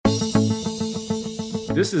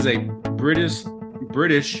This is a British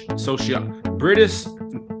sociologist.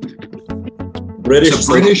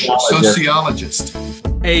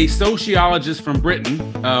 A sociologist from Britain.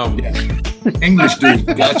 English dude.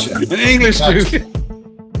 Gotcha. An English dude.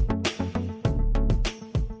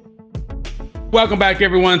 Welcome back,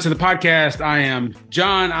 everyone, to the podcast. I am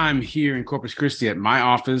John. I'm here in Corpus Christi at my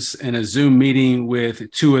office in a Zoom meeting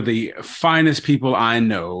with two of the finest people I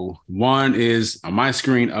know. One is on my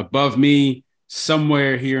screen above me,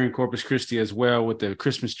 somewhere here in Corpus Christi as well, with the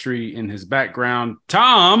Christmas tree in his background.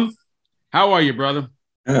 Tom, how are you, brother?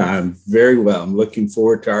 I'm very well. I'm looking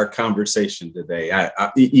forward to our conversation today. I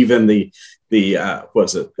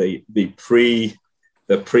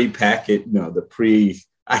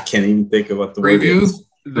can't even think of what the preview? Word is.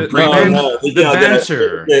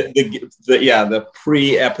 The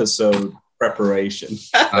pre-episode preparation.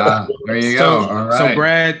 There you go. All right. So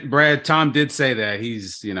Brad, Tom did say that he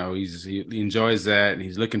enjoys that and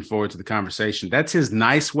he's looking forward to the conversation. That's his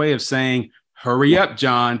nice way of saying, hurry up,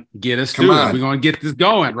 John, get us through it. We're going to get this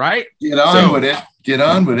going, right? Get on with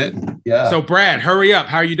it. Yeah. So Brad, hurry up.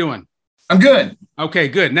 How are you doing? I'm good. Okay,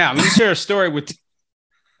 good. Now let me share a story with you.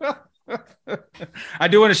 I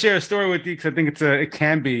do want to share a story with you because I think it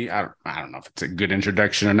can be, I don't know if it's a good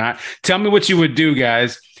introduction or not. Tell me what you would do,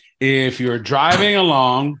 guys, if you're driving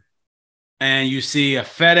along and you see a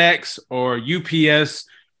FedEx or UPS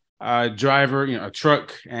driver, a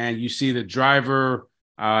truck, and you see the driver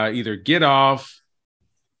either get off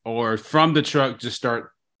or from the truck just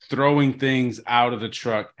start throwing things out of the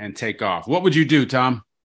truck and take off. What would you do, Tom?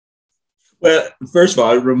 Well, first of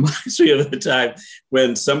all, it reminds me of the time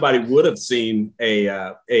when somebody would have seen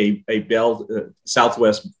a Bell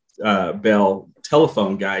Southwest Bell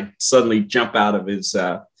telephone guy suddenly jump out of his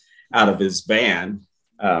van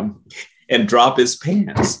and drop his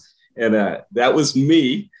pants, and that was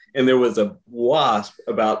me. And there was a wasp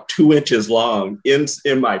about 2 inches long in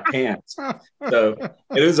my pants. So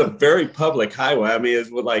it was a very public highway. I mean,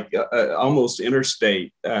 it was like almost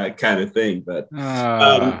interstate kind of thing. But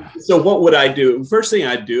so what would I do? First thing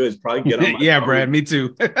I'd do is probably get on my phone. Brad, me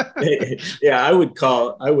too. Yeah, I would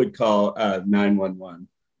call 911.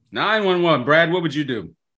 911. Brad, what would you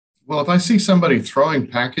do? Well, if I see somebody throwing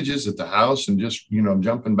packages at the house and just,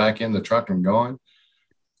 jumping back in the truck and going,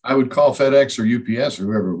 I would call FedEx or UPS or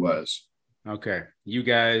whoever it was. Okay. You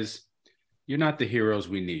guys, you're not the heroes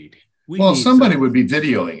we need. Somebody would be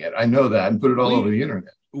videoing it. I know that, and put it all over the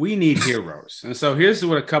internet. We need heroes. And so here's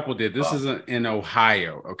what a couple did. This is in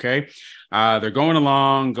Ohio, okay? They're going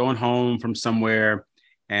home from somewhere,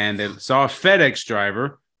 and they saw a FedEx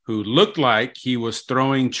driver who looked like he was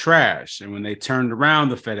throwing trash. And when they turned around,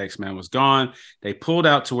 the FedEx man was gone. They pulled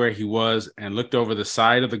out to where he was and looked over the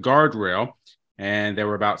side of the guardrail. And there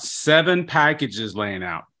were about 7 packages laying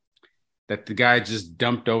out that the guy just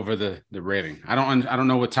dumped over the railing. I don't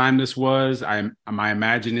know what time this was. My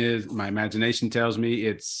imagination tells me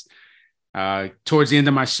it's towards the end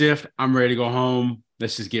of my shift. I'm ready to go home.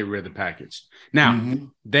 Let's just get rid of the package. Now,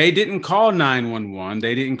 They didn't call 911.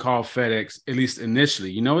 They didn't call FedEx, at least initially.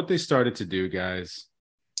 You know what they started to do, guys?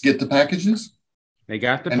 Get the packages? They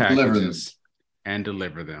got the packages and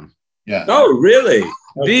deliver them. Yeah. Oh, really?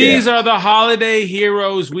 Okay. These are the holiday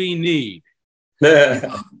heroes we need.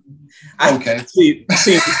 Okay. See,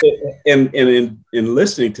 in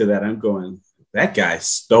listening to that, I'm going, that guy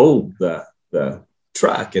stole the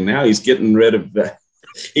truck, and now he's getting rid of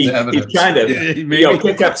he's trying to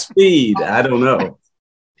pick up speed. I don't know.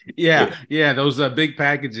 Yeah, those big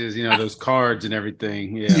packages, those cards and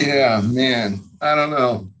everything. Yeah, man, I don't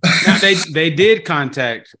know. Now, they did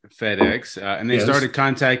contact FedEx, and they started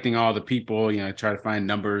contacting all the people, try to find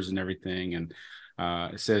numbers and everything. And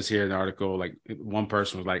it says here in the article, like one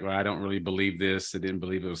person was like, well, I don't really believe this. I didn't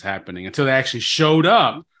believe it was happening until they actually showed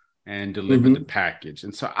up and delivered the package.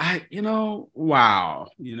 And so wow.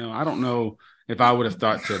 I don't know if I would have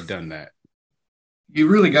thought to have done that. You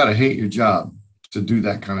really got to hate your job to do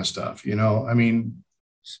that kind of stuff. I mean,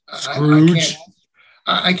 Scrooge.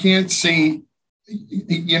 I can't see,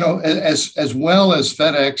 as well as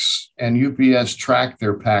FedEx and UPS track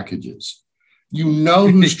their packages,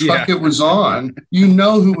 whose truck it was on,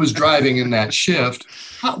 who was driving in that shift.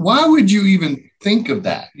 Why would you even think of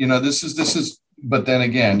that? This is, but then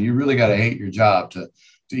again, you really got to hate your job to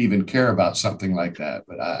even care about something like that.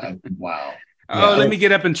 But wow. Oh, let me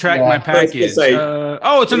get up and track my package. It's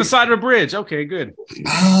on the side of a bridge. Okay, good.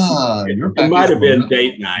 It might have been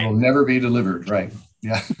date night. Will never be delivered. Right.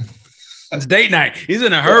 Yeah. It's date night. He's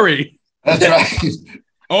in a hurry. That's right.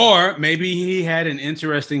 Or maybe he had an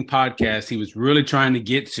interesting podcast he was really trying to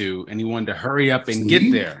get to, and he wanted to hurry up and get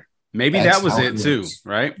there. Maybe that was it too,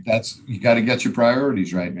 right? You got to get your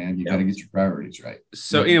priorities right, man. You got to get your priorities right.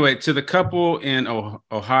 So anyway, to the couple in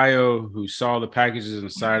Ohio who saw the packages on the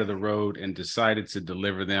side of the road and decided to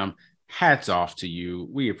deliver them, hats off to you.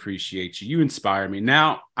 We appreciate you. You inspire me.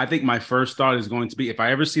 Now, I think my first thought is going to be, if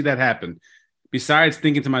I ever see that happen, besides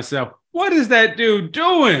thinking to myself, what is that dude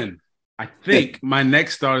doing? I think my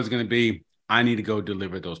next thought is going to be, I need to go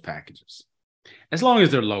deliver those packages. As long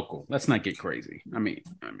as they're local. Let's not get crazy. I mean,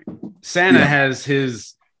 Santa has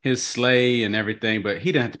his sleigh and everything, but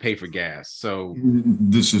he didn't have to pay for gas. So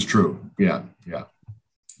this is true. Yeah.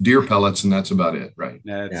 Deer pellets, and that's about it, right?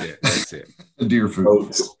 That's it. Deer food.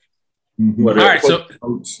 Oats. Mm-hmm. All right, so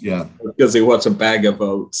oats, yeah. Because he wants a bag of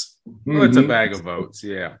oats. What's a bag of oats?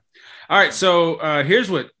 Yeah. All right, so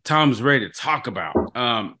here's what Tom's ready to talk about.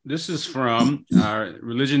 This is from our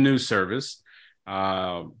Religion News Service,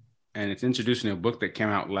 and it's introducing a book that came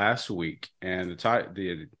out last week. And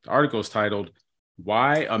the article is titled,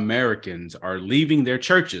 "Why Americans Are Leaving Their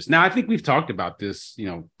Churches." Now, I think we've talked about this,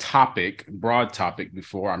 broad topic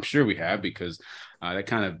before. I'm sure we have, because that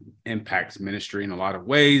kind of impacts ministry in a lot of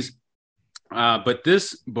ways. But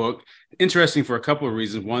this book, interesting for a couple of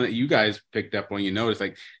reasons. One that you guys picked up on,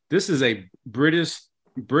 like this is a British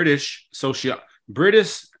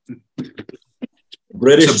sociologist,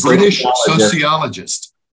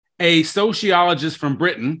 a sociologist from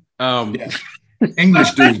Britain.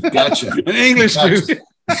 English dude, gotcha. An English dude,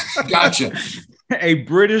 gotcha. A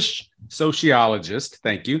British sociologist.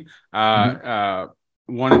 Thank you.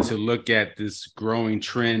 Wanted to look at this growing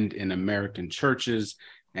trend in American churches.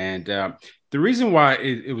 And the reason why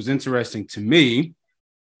it was interesting to me,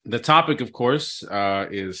 the topic, of course,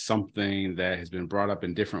 is something that has been brought up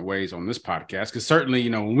in different ways on this podcast. Because certainly,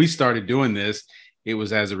 when we started doing this, it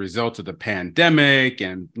was as a result of the pandemic,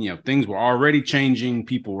 and things were already changing.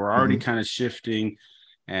 People were already kind of shifting,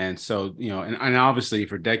 and so and obviously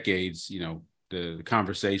for decades, the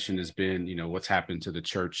conversation has been, what's happened to the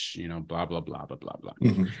church, blah blah blah blah blah blah.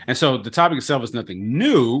 And so the topic itself is nothing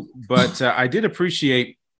new, but I did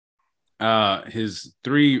appreciate his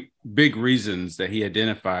three big reasons that he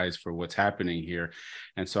identifies for what's happening here.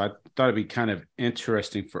 And so I thought it'd be kind of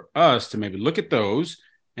interesting for us to maybe look at those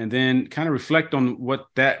and then kind of reflect on what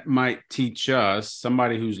that might teach us.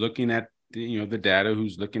 Somebody who's looking at the data,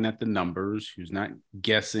 who's looking at the numbers, who's not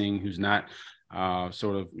guessing, who's not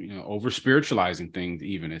over spiritualizing things.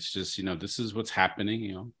 Even it's just, this is what's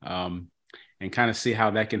happening, and kind of see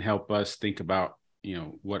how that can help us think about,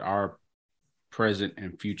 what our present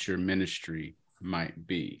and future ministry might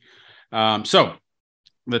be. So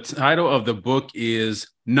the title of the book is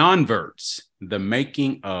Nonverts, The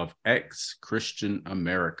Making of Ex-Christian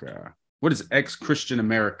America. What does ex-Christian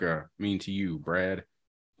America mean to you, Brad?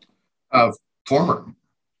 Former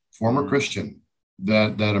Christian,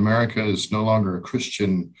 that America is no longer a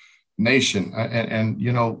Christian nation. And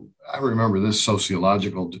I remember this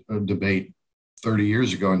sociological debate 30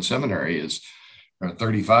 years ago in seminary, or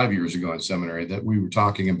 35 years ago in seminary, that we were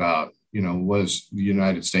talking about, was the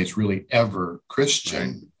United States really ever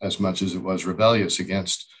Christian as much as it was rebellious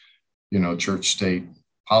against, church state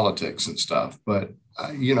politics and stuff. But,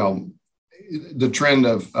 the trend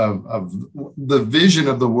of the vision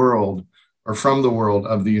of the world, or from the world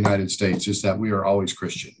of the United States, is that we are always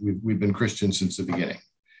Christian. We've been Christian since the beginning.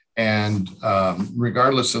 And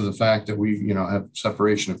regardless of the fact that we, have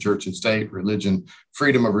separation of church and state, religion,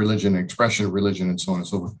 freedom of religion, expression of religion, and so on and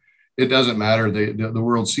so forth, it doesn't matter. The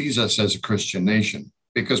world sees us as a Christian nation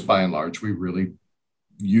because, by and large, we really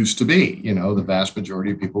used to be. The vast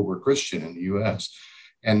majority of people were Christian in the U.S.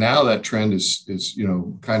 And now that trend is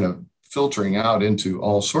kind of filtering out into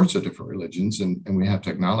all sorts of different religions, and we have to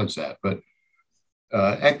acknowledge that. But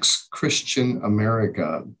ex-Christian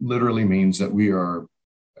America literally means that we are,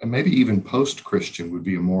 and maybe even post-Christian would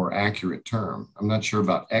be a more accurate term. I'm not sure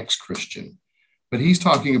about ex-Christian, but he's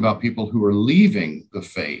talking about people who are leaving the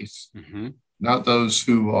faith, not those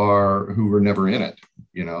who were never in it,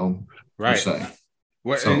 right. Per se.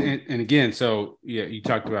 Well, So, and again, so yeah, you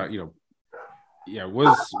talked about,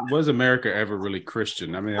 was America ever really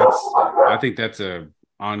Christian? I mean, I think that's a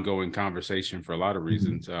ongoing conversation for a lot of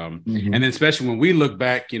reasons. And then especially when we look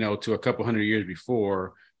back, to a couple hundred years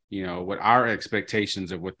before, what our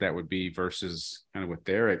expectations of what that would be versus kind of what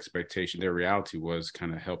their expectation, their reality was,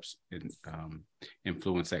 kind of helps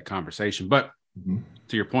influence that conversation. But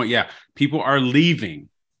to your point, people are leaving,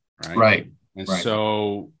 right? Right. And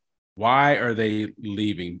so why are they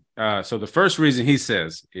leaving? So the first reason he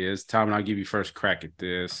says is, Tom, and I'll give you first crack at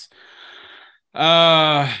this.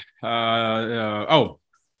 And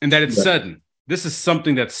that it's sudden. This is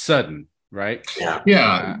something that's sudden, right? Yeah.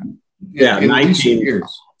 Yeah. In 19 recent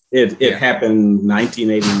years. It happened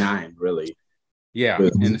 1989, really. Yeah,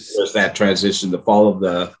 was that transition, the fall of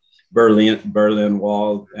the Berlin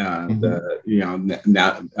Wall, and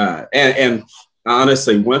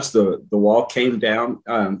honestly, once the wall came down,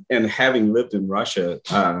 and having lived in Russia,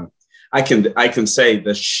 I can say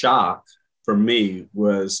the shock for me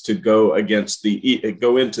was to go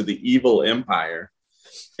into the evil empire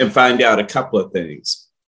and find out a couple of things.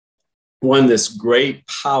 One, this great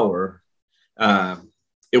power,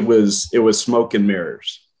 it was smoke and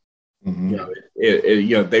mirrors.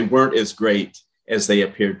 Mm-hmm. They weren't as great as they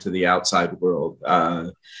appeared to the outside world.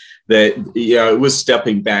 It was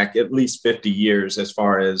stepping back at least 50 years as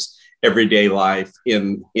far as everyday life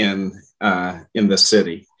in the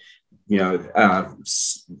city.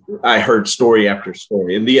 I heard story after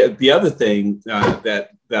story, and the other thing that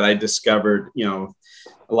I discovered, a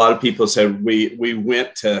lot of people said we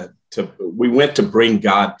went to bring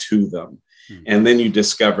God to them, and then you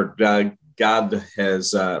discovered God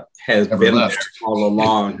has been left there all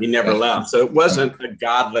along. He never left. So it wasn't a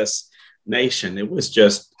godless nation. It was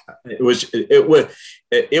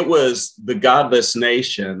the godless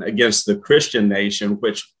nation against the Christian nation,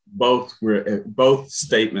 which both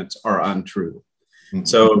statements are untrue.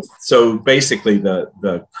 Mm-hmm. So basically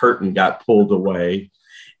the curtain got pulled away,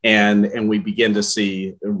 and we begin to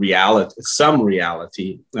see some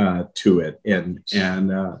reality to it. And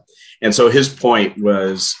so his point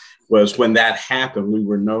was when that happened, we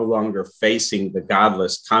were no longer facing the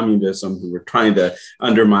godless communism who were trying to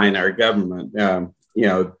undermine our government.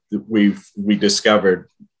 We discovered,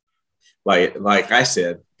 like I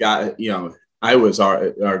said, God,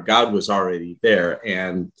 our God was already there.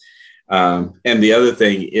 And the other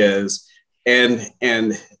thing is,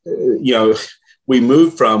 we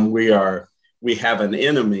moved from we have an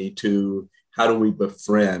enemy to how do we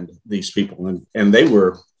befriend these people? And they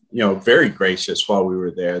were, very gracious while we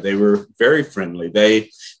were there. They were very friendly. They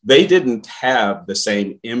didn't have the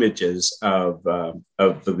same images of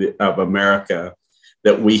America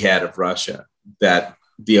that we had of Russia, that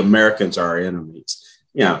the Americans are our enemies.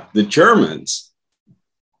 The Germans,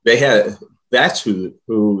 that's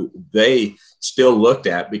who they still looked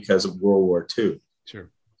at because of World War II. Sure.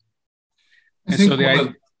 I think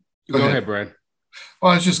go ahead, Brad.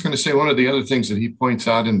 Well, I was just going to say one of the other things that he points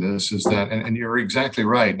out in this is that, and you're exactly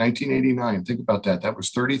right, 1989, think about that. That was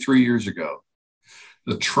 33 years ago.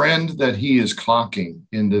 The trend that he is clocking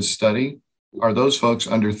in this study are those folks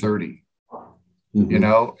under 30,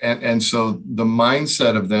 mm-hmm. And so the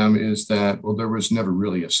mindset of them is that, well, there was never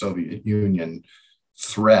really a Soviet Union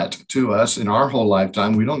threat to us in our whole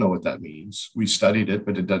lifetime. We don't know what that means. We studied it,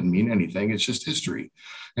 but it doesn't mean anything. It's just history.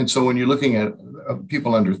 And so when you're looking at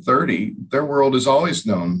people under 30, their world has always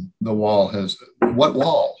known the wall has, what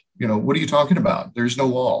wall? What are you talking about? There's no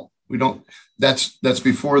wall. We don't, that's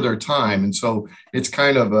before their time. And so it's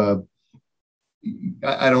kind of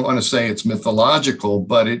I don't want to say it's mythological,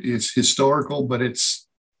 but it is historical, but it's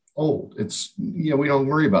old. It's, we don't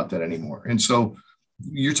worry about that anymore. And so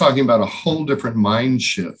you're talking about a whole different mind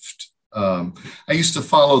shift. I used to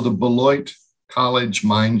follow the Beloit College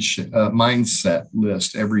mindset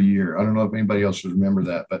list every year. I don't know if anybody else would remember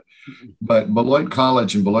that, but Beloit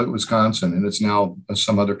College in Beloit, Wisconsin, and it's now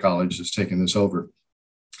some other college that's taken this over,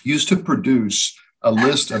 used to produce a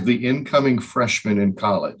list of the incoming freshmen in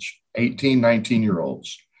college, 18,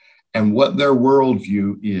 19-year-olds, and what their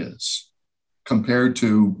worldview is compared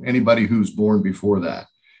to anybody who's born before that.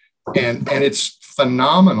 And it's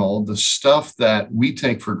phenomenal, the stuff that we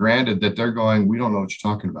take for granted that they're going, we don't know what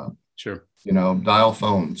you're talking about. Sure. Dial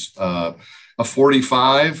phones. A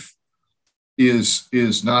 45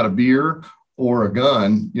 is not a beer or a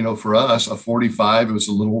gun. For us, a 45 was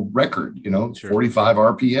a little record, sure. 45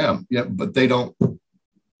 RPM. Yeah, but they don't,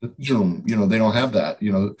 they don't have that.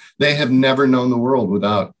 They have never known the world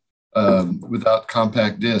without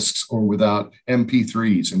compact discs or without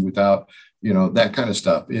MP3s and without, that kind of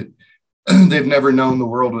stuff. They've never known the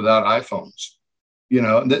world without iPhones.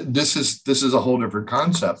 This is a whole different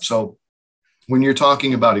concept. So when you're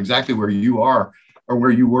talking about exactly where you are or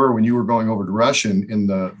where you were when you were going over to Russia in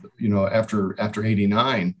the, after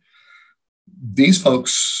 89, these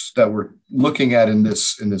folks that we're looking at in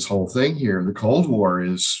this whole thing here, the Cold War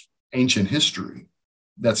is ancient history.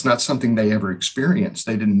 That's not something they ever experienced.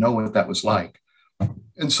 They didn't know what that was like.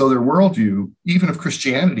 And so their worldview, even of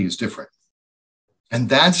Christianity, is different. And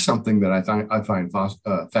that's something that I find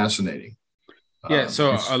fascinating. Yeah.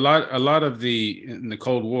 So a lot of in the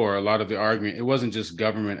Cold War, a lot of the argument, it wasn't just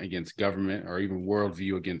government against government or even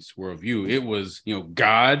worldview against worldview. It was,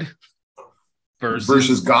 God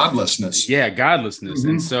versus godlessness. Yeah, godlessness. Mm-hmm.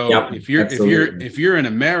 And so if you're in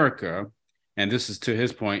America and this is to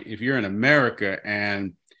his point, if you're in America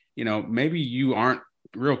and, maybe you aren't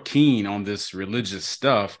real keen on this religious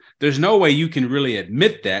stuff, there's no way you can really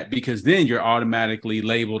admit that, because then you're automatically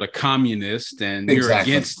labeled a communist and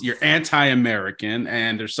you're anti-American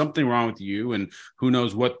and there's something wrong with you, and who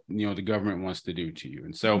knows what the government wants to do to you.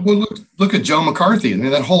 And so, well, look at Joe McCarthy. I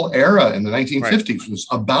mean, that whole era in the 1950s was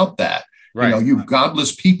about that. Right. You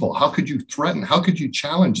godless people. How could you threaten? How could you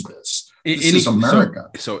challenge this? This is America.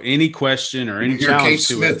 So any question or any you hear challenge Kate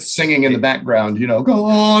to Smith it, singing in the background,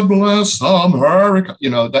 God bless America.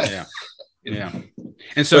 That. Yeah.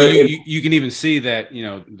 And so you can even see that,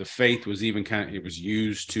 the faith was even it was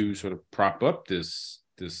used to sort of prop up this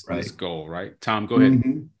goal, right? Tom, go ahead.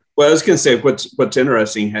 Mm-hmm. Well, I was going to say what's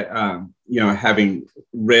interesting, having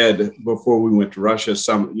read before we went to Russia,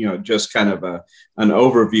 some, just kind of an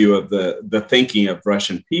overview of the thinking of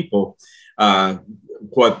Russian people.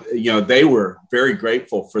 They were very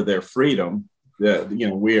grateful for their freedom.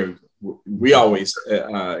 We always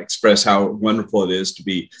express how wonderful it is to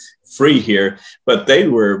be free here, but they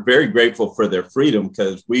were very grateful for their freedom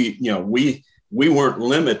because we weren't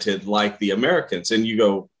limited like the Americans. And you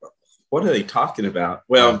go, what are they talking about?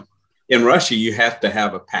 Well, in Russia, you have to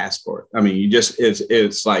have a passport. I mean,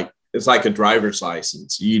 it's like a driver's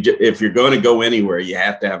license. If you're going to go anywhere, you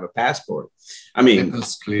have to have a passport. I mean,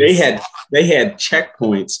 they had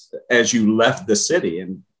checkpoints as you left the city,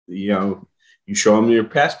 and you show them your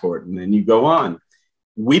passport, and then you go on.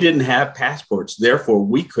 We didn't have passports, therefore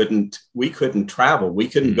we couldn't travel. We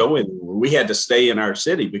couldn't go anywhere. We had to stay in our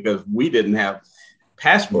city because we didn't have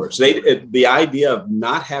passports. The idea of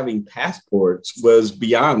not having passports was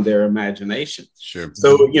beyond their imagination. Sure.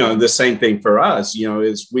 So the same thing for us.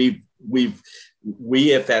 Is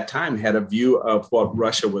we at that time had a view of what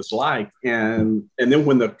Russia was like, and then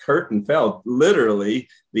when the curtain fell, literally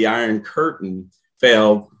the Iron Curtain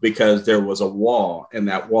fell because there was a wall, and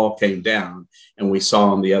that wall came down, and we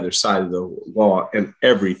saw on the other side of the wall, and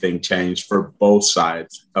everything changed for both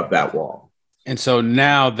sides of that wall. And so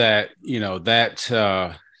now that,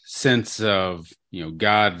 that sense of,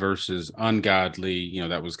 God versus ungodly,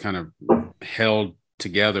 that was kind of held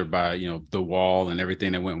together by, the wall and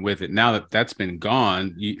everything that went with it. Now that that's been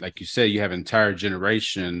gone, like you said, you have an entire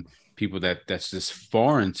generation, people that's just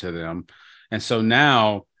foreign to them. And so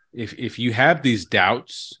now if you have these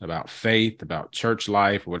doubts about faith, about church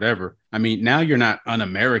life, whatever, I mean, now you're not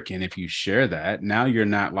un-American if you share that. Now you're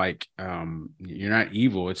not you're not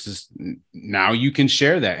evil. It's just now you can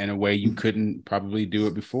share that in a way you couldn't probably do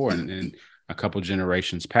it before in a couple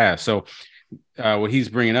generations past. So what he's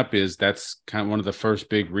bringing up is that's kind of one of the first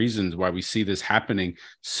big reasons why we see this happening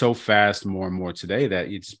so fast more and more today, that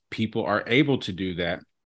people are able to do that.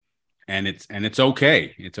 And it's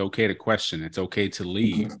okay. It's okay to question. It's okay to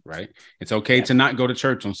leave, right? It's okay to not go to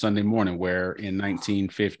church on Sunday morning, where in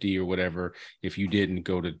 1950 or whatever, if you didn't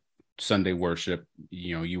go to Sunday worship,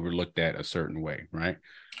 you were looked at a certain way, right?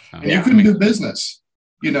 And you couldn't do business.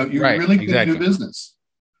 You really couldn't do business.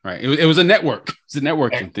 Right. It was a network. It's a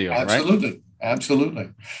networking deal, right? Absolutely.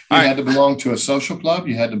 You had to belong to a social club.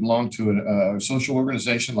 You had to belong to a social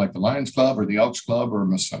organization like the Lions Club or the Elks Club or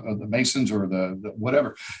the Masons or the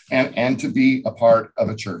whatever. And to be a part of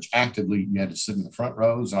a church actively, you had to sit in the front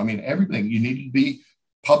rows. I mean, everything. You needed to be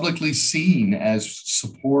publicly seen as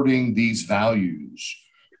supporting these values,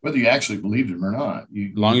 whether you actually believed them or not.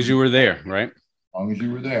 As long as you were there, right? As long as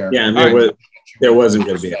you were there. Yeah, and there wasn't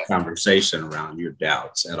going to be a conversation around your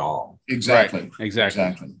doubts at all. Exactly. Right.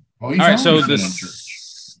 Exactly. Well, all right, so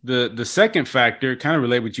the second factor, kind of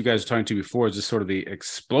relate what you guys were talking to before, is just sort of the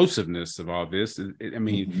explosiveness of all this. I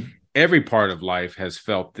mean, every part of life has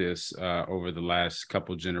felt this over the last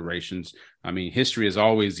couple generations. I mean, history has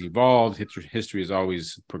always evolved. History has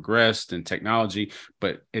always progressed in technology,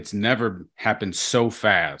 but it's never happened so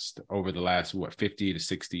fast over the last, 50 to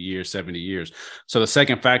 60 years, 70 years. So the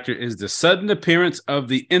second factor is the sudden appearance of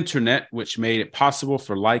the internet, which made it possible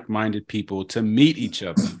for like-minded people to meet each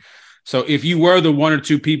other. So if you were the one or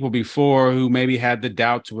two people before who maybe had the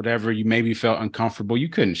doubts, whatever, you maybe felt uncomfortable, you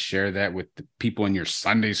couldn't share that with the people in your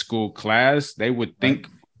Sunday school class. They would think,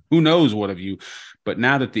 who knows what of you. But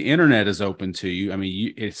now that the internet is open to you, I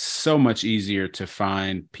mean, it's so much easier to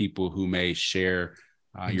find people who may share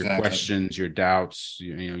your questions, your doubts,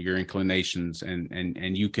 your inclinations,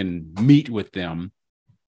 and you can meet with them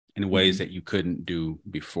in ways that you couldn't do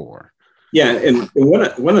before. Yeah, and one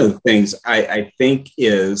of the things I think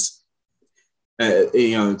is,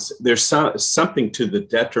 there's something to the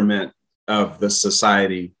detriment of the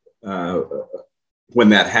society when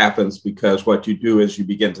that happens, because what you do is you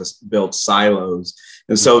begin to build silos.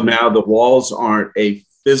 And so now the walls aren't a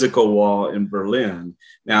physical wall in Berlin.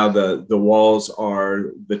 Now the walls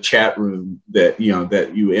are the chat room that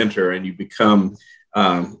you enter, and you become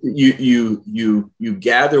you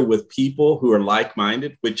gather with people who are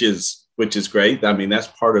like-minded, which is great. I mean, that's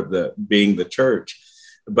part of being the church.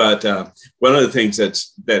 But one of the things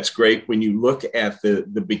that's great when you look at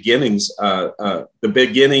the beginnings, the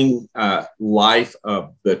beginning life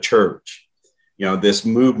of the church, this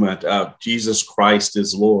movement of Jesus Christ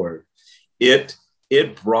is Lord, it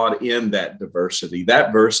brought in that diversity.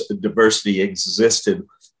 That diversity existed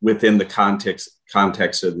within the context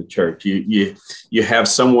of the church. You have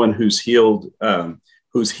someone who's healed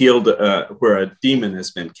where a demon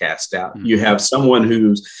has been cast out. Mm-hmm. You have someone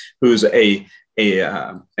who's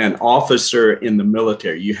an officer in the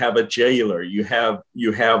military. You have a jailer. You have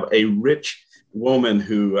a rich woman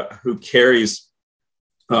who carries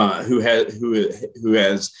who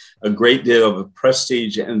has a great deal of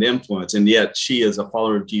prestige and influence, and yet she is a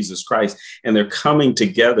follower of Jesus Christ, and they're coming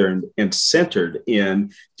together and centered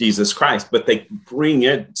in Jesus Christ, but they bring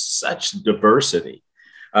in such diversity,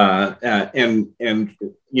 and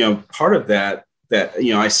part of that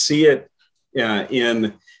I see it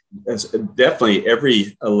in definitely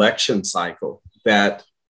every election cycle, that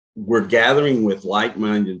we're gathering with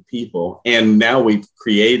like-minded people, and now we've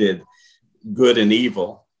created good and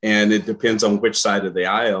evil. And it depends on which side of the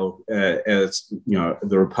aisle, as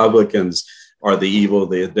the Republicans are the evil,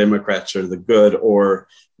 the Democrats are the good, or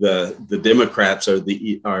the Democrats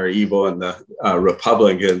are evil and the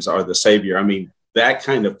Republicans are the savior. I mean, that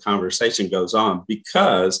kind of conversation goes on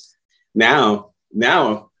because now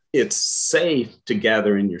it's safe to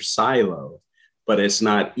gather in your silo, but it's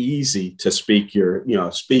not easy to speak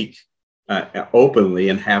openly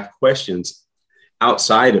and have questions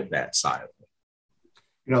outside of that silo.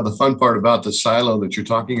 The fun part about the silo that you're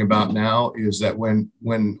talking about now is that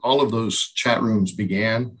when all of those chat rooms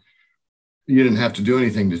began, you didn't have to do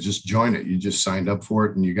anything to just join it. You just signed up for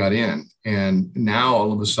it and you got in. And now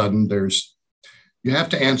all of a sudden you have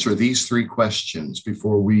to answer these 3 questions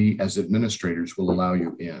before we as administrators will allow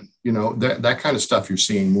you in. That kind of stuff you're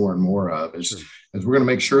seeing more and more of is we're going to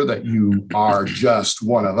make sure that you are just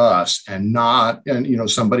one of us and not,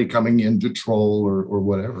 somebody coming in to troll or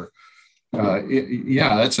whatever.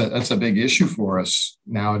 That's a big issue for us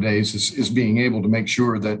nowadays is being able to make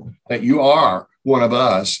sure that you are one of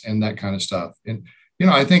us and that kind of stuff. And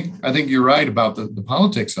I think you're right about the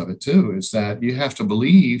politics of it too, is that you have to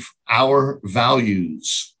believe our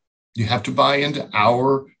values. You have to buy into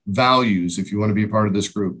our values if you want to be a part of this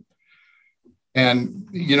group. And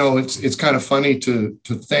it's kind of funny to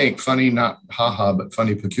think, funny not haha, but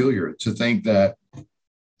funny peculiar, to think that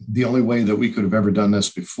the only way that we could have ever done this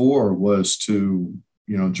before was to,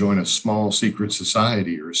 join a small secret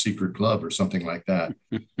society or a secret club or something like that,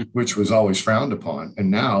 which was always frowned upon. And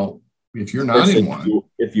now, if you're not in one,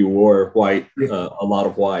 if you wore white, a lot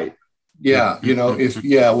of white, and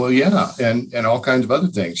all kinds of other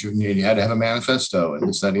things, you had to have a manifesto and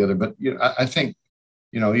this, that, and the other. But I think,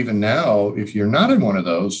 even now, if you're not in one of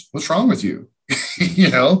those, what's wrong with you?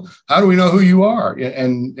 How do we know who you are?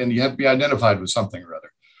 And you have to be identified with something or other.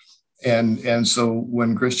 And so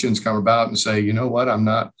when Christians come about and say, you know what, I'm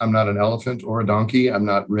not an elephant or a donkey, I'm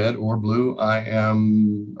not red or blue, I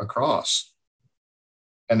am a cross.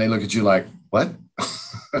 And they look at you like, what?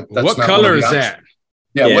 What color is that?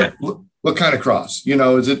 Yeah. What kind of cross?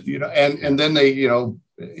 Is it, and then they,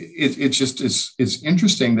 it's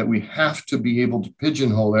interesting that we have to be able to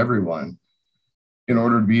pigeonhole everyone in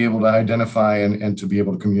order to be able to identify and to be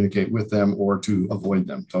able to communicate with them or to avoid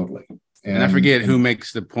them totally. And I forget who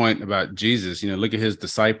makes the point about Jesus. Look at his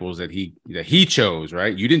disciples that he chose,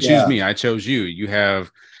 right? You didn't choose me, I chose you. You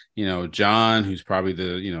have, John, who's probably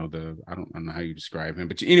I don't know how you describe him,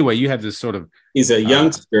 but anyway, you have this sort of. He's a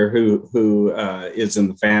youngster who is in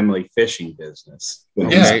the family fishing business.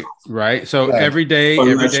 Okay, right. So every day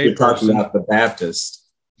we're talking about the Baptist.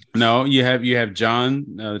 No, you have John,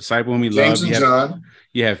 the disciple whom he James loved. And John.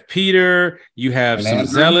 You have Peter, you have and some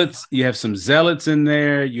Andrew. zealots, you have some zealots in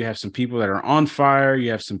there, you have some people that are on fire,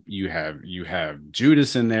 you have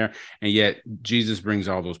Judas in there, and yet Jesus brings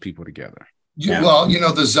all those people together. Well,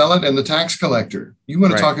 the zealot and the tax collector. You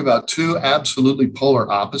want to talk about 2 absolutely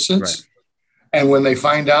polar opposites. Right. And when they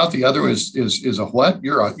find out the other is a what?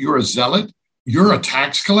 You're a zealot, you're a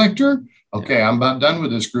tax collector. Okay, I'm about done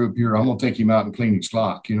with this group here. I'm gonna take him out and clean his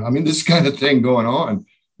clock. This kind of thing going on.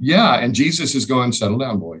 Yeah, and Jesus is going, settle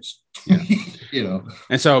down, boys.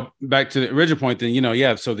 And so back to the original point,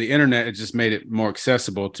 then, so the internet has just made it more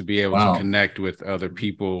accessible to be able to connect with other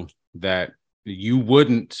people that you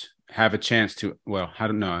wouldn't have a chance to, well, I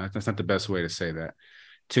don't know, that's not the best way to say that,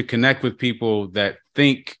 to connect with people that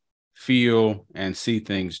think, feel, and see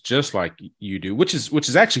things just like you do, which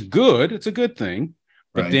is actually good. It's a good thing.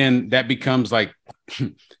 But Right. then that becomes like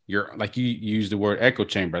you're like you used the word echo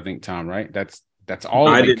chamber, I think, Tom, right? That's all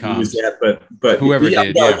I it didn't becomes. use that, but whoever yeah,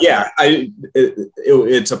 did, well, yeah.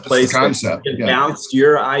 It's a place the concept. that you can Yeah. bounce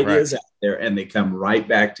your ideas out there, and they come right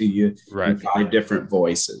back to you Right. in 5 different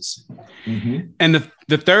voices. Mm-hmm. And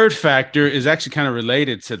the third factor is actually kind of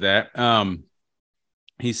related to that.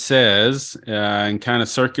 He says, in kind of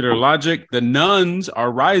circular logic, the nuns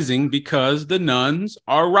are rising because the nuns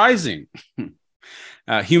are rising.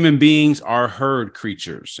 Human beings are herd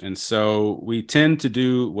creatures. And so we tend to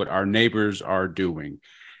do what our neighbors are doing.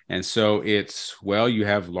 And so it's, well, you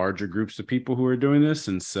have larger groups of people who are doing this.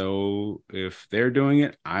 And so if they're doing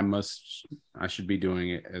it, I should be doing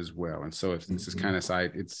it as well. And so if this is kind of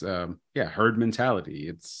it's herd mentality.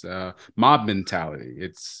 It's mob mentality.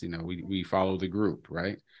 It's, we follow the group,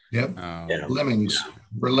 right? Yep. Lemmings.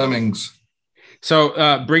 We're lemmings.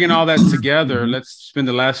 So bringing all that together, let's spend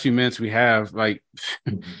the last few minutes we have, like,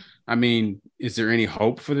 I mean, is there any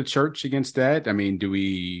hope for the church against that? I mean,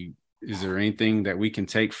 is there anything that we can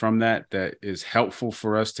take from that is helpful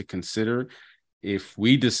for us to consider if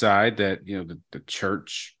we decide that, the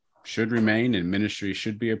church should remain and ministry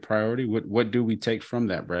should be a priority? What do we take from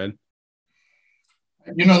that, Brad?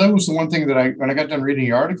 That was the one thing that when I got done reading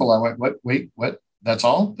the article, I went, what? That's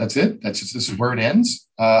all? That's it? This is where it ends?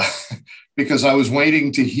 Because I was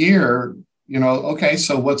waiting to hear, okay,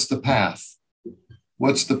 so what's the path?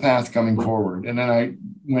 What's the path coming forward? And then I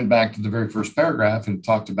went back to the very first paragraph and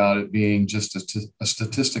talked about it being just a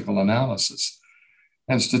statistical analysis.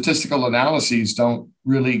 And statistical analyses don't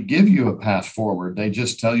really give you a path forward. They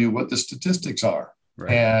just tell you what the statistics are,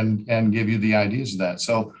 right, and give you the ideas of that.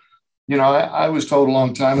 So, I was told a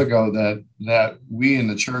long time ago that we in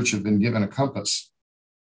the church have been given a compass.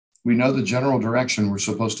 We know the general direction we're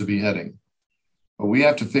supposed to be heading, but we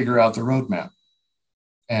have to figure out the roadmap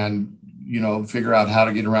and, figure out how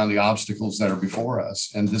to get around the obstacles that are before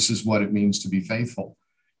us. And this is what it means to be faithful,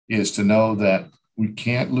 is to know that we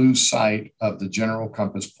can't lose sight of the general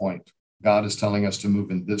compass point. God is telling us to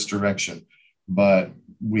move in this direction, but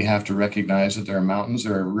we have to recognize that there are mountains,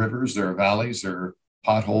 there are rivers, there are valleys, there are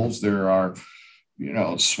potholes, there are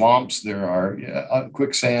swamps, there are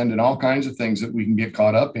quicksand and all kinds of things that we can get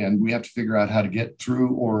caught up in. We have to figure out how to get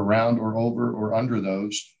through or around or over or under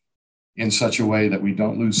those in such a way that we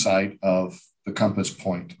don't lose sight of the compass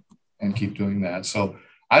point and keep doing that. So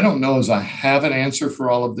I don't know as I have an answer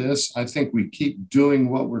for all of this. I think we keep doing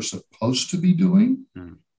what we're supposed to be doing,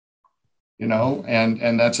 and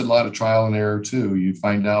that's a lot of trial and error too. You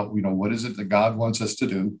find out, what is it that God wants us to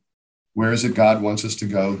do? Where is it God wants us to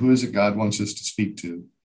go? Who is it God wants us to speak to?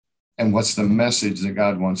 And what's the message that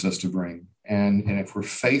God wants us to bring? And if we're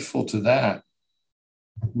faithful to that,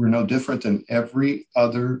 we're no different than every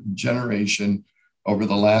other generation over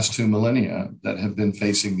the last 2 millennia that have been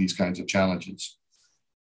facing these kinds of challenges.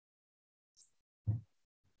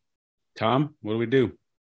 Tom, what do we do?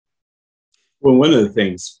 Well, one of the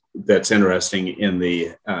things that's interesting in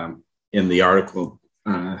the article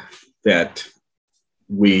that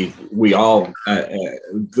we all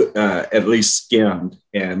at least skimmed,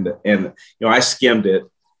 and I skimmed it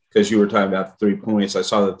because you were talking about the 3 points. I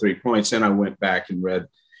saw the 3 points, and I went back and read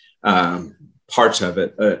parts of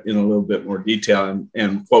it in a little bit more detail.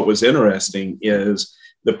 And what was interesting is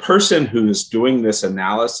the person who is doing this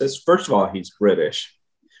analysis, first of all, he's British.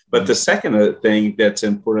 But the second thing that's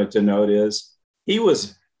important to note is he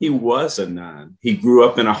was a nun. He grew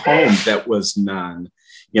up in a home that was nun.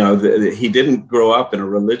 He didn't grow up in a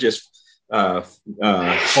religious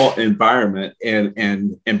environment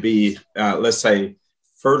and be, let's say,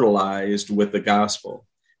 fertilized with the gospel.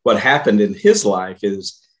 What happened in his life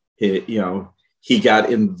is, he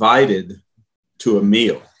got invited to a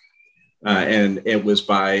meal, and it was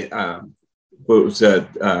by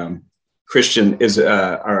Christian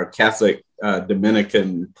our Catholic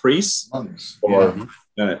Dominican priests,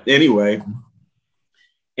 anyway.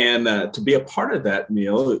 And to be a part of that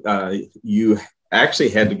meal, you actually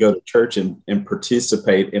had to go to church and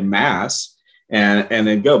participate in Mass and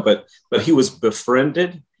then go. But he was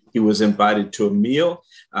befriended. He was invited to a meal.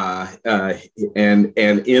 And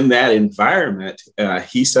in that environment,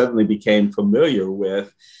 he suddenly became familiar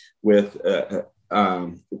with what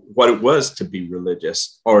it was to be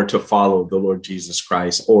religious, or to follow the Lord Jesus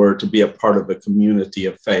Christ, or to be a part of a community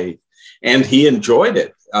of faith. And he enjoyed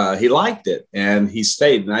it. He liked it, and he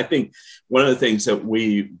stayed. And I think one of the things that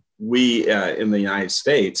we in the United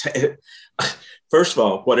States, First of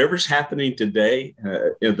all, whatever's happening today,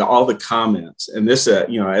 all the comments, and this,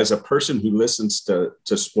 as a person who listens to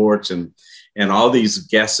sports and all these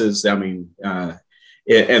guesses, I mean,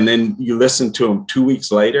 and then you listen to them 2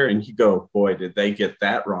 weeks later and you go, boy, did they get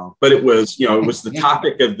that wrong. But it was the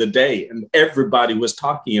topic of the day and everybody was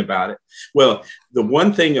talking about it. Well, the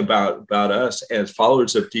one thing about us as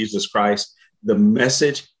followers of Jesus Christ, the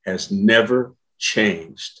message has never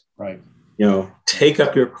changed. Right. Take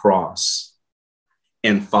up your cross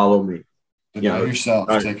and follow me. Deny yourself.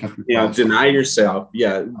 Take up your cross. Deny yourself.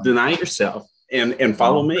 Yeah, deny yourself and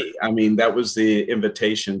follow me. I mean, that was the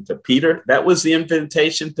invitation to Peter. That was the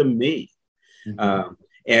invitation to me. Mm-hmm.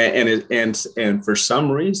 And for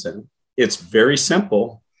some reason, it's very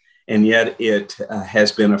simple, and yet it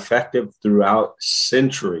has been effective throughout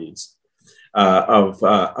centuries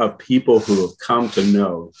of people who have come to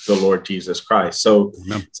know the Lord Jesus Christ. So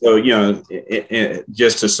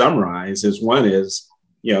just to summarize, one is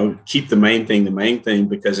keep the main thing,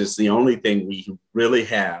 because it's the only thing we really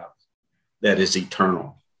have that is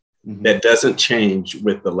eternal, that doesn't change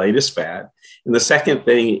with the latest fad. And the second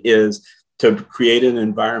thing is to create an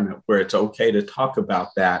environment where it's okay to talk about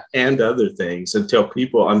that and other things until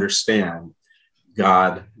people understand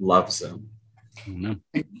God loves them.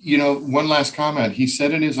 One last comment. He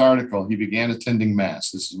said in his article, he began attending Mass.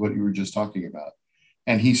 This is what you were just talking about.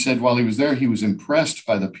 And he said while he was there, he was impressed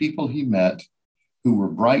by the people he met who were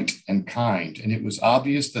bright and kind. And it was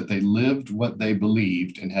obvious that they lived what they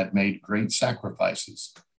believed and had made great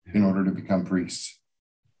sacrifices in order to become priests.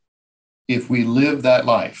 If we live that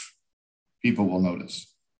life, people will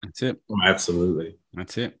notice. That's it. Oh, absolutely.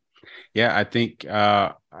 That's it. Yeah, I think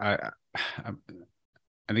I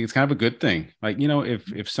think it's kind of a good thing. Like,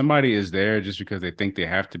 if somebody is there just because they think they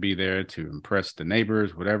have to be there to impress the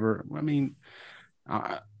neighbors, whatever, I mean,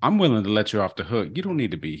 I'm willing to let you off the hook. You don't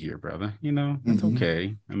need to be here, brother. It's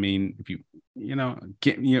okay. I mean, if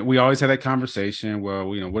we always have that conversation. Well,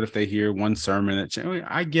 what if they hear one sermon?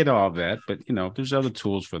 I get all that, but there's other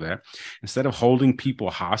tools for that. Instead of holding people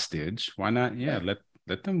hostage, why not? Yeah,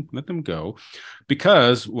 let them go,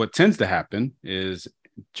 because what tends to happen is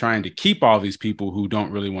trying to keep all these people who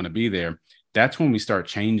don't really want to be there. That's when we start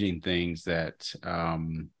changing things that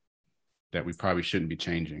we probably shouldn't be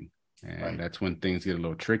changing. And that's when things get a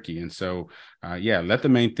little tricky. And so, let the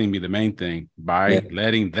main thing be the main thing by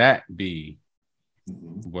letting that be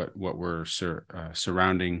what we're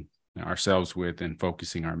surrounding ourselves with and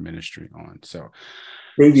focusing our ministry on. So,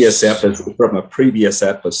 from a previous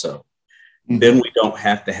episode, then we don't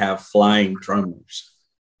have to have flying drummers.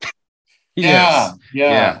 Yeah.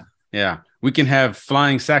 We can have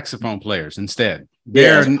flying saxophone players instead.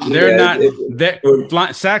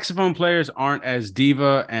 Saxophone players aren't as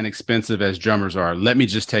diva and expensive as drummers are. Let me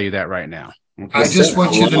just tell you that right now. Okay? I just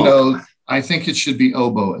want you to know, I think it should be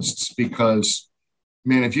oboists, because,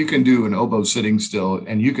 man, if you can do an oboe sitting still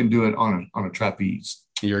and you can do it on a trapeze,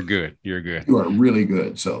 you're good. You are really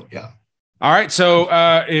good. So, yeah. All right. So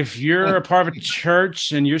if you're a part of a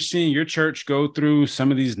church and you're seeing your church go through some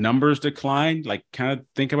of these numbers decline, like kind of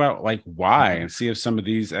think about like why, and see if some of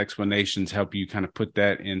these explanations help you kind of put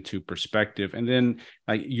that into perspective. And then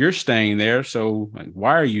like you're staying there. So like,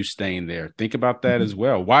 why are you staying there? Think about that as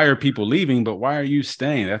well. Why are people leaving, but why are you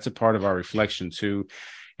staying? That's a part of our reflection too.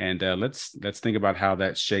 And let's think about how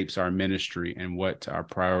that shapes our ministry and what our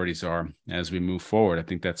priorities are as we move forward. I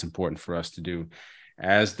think that's important for us to do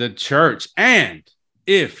as the church. And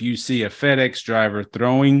if you see a FedEx driver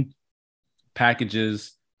throwing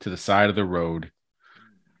packages to the side of the road,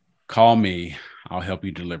 call me. I'll help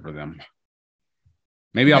you deliver them.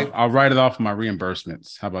 Maybe I'll write it off my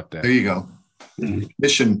reimbursements. How about that? There you go.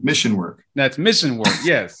 Mission work. That's mission work.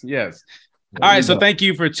 Yes. All right. So thank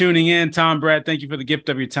you for tuning in. Tom, Brad, thank you for the gift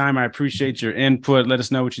of your time. I appreciate your input. Let us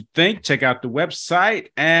know what you think. Check out the website,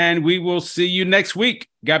 and we will see you next week.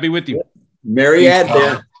 God be with you. Mary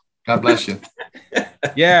Advent. God bless you.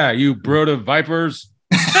 Yeah, you brood of vipers.